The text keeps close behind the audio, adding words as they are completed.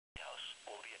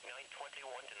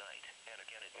1 tonight, and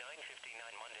again at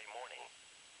 9:59 Monday morning.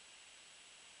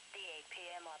 The 8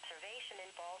 p.m. observation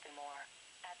in Baltimore.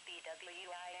 At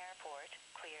BWI Airport,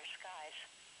 clear skies.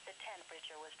 The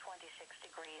temperature was 26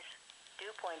 degrees.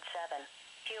 Dew point 7.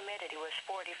 Humidity was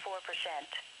 44%.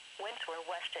 Winds were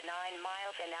west at 9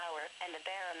 miles an hour, and the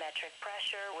barometric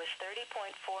pressure was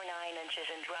 30.49 inches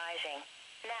and rising.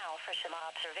 Now for some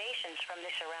observations from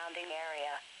the surrounding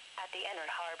area. At the Inner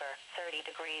Harbor, 30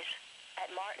 degrees. At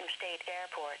Martin State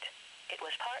Airport, it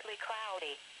was partly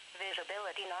cloudy.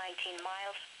 Visibility 19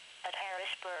 miles. At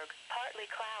Harrisburg,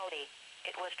 partly cloudy.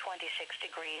 It was 26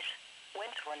 degrees.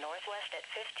 Winds were northwest at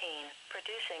 15,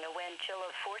 producing a wind chill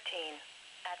of 14.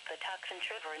 At Patuxent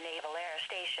River Naval Air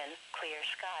Station, clear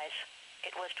skies.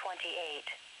 It was 28.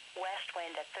 West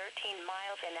wind at 13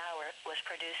 miles an hour was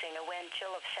producing a wind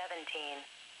chill of 17.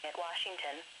 At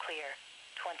Washington, clear.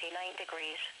 29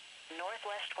 degrees.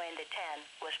 Northwest wind at 10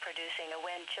 was producing a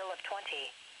wind chill of 20.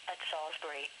 At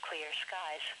Salisbury, clear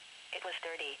skies. It was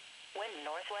 30. Wind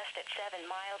northwest at 7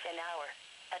 miles an hour.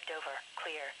 At Dover,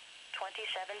 clear.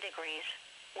 27 degrees.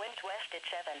 Wind west at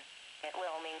 7. At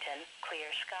Wilmington, clear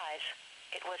skies.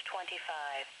 It was 25.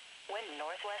 Wind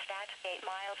northwest at 8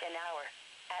 miles an hour.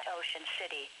 At Ocean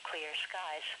City, clear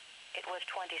skies. It was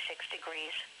 26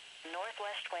 degrees.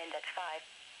 Northwest wind at 5.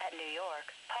 At New York,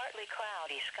 partly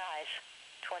cloudy skies.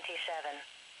 27.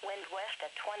 Wind west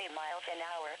at 20 miles an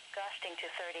hour, gusting to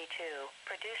 32,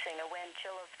 producing a wind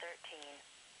chill of 13.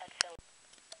 At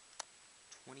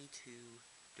 22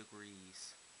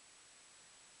 degrees.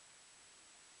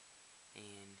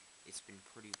 And it's been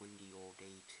pretty windy all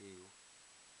day too.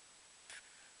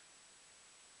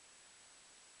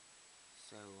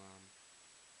 So,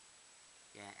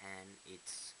 yeah, and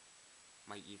it's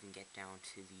might even get down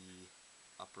to the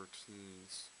upper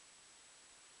teens.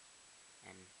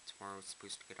 And tomorrow it's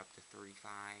supposed to get up to 35,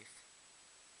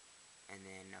 and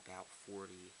then about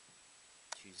 40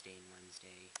 Tuesday and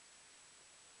Wednesday.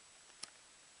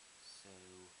 So,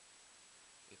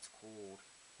 it's cold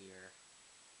here.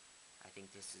 I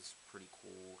think this is pretty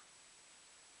cold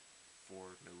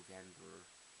for November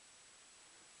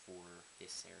for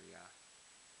this area.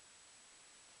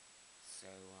 So,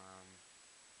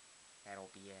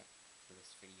 that'll be it for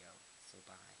this video. So,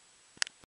 bye.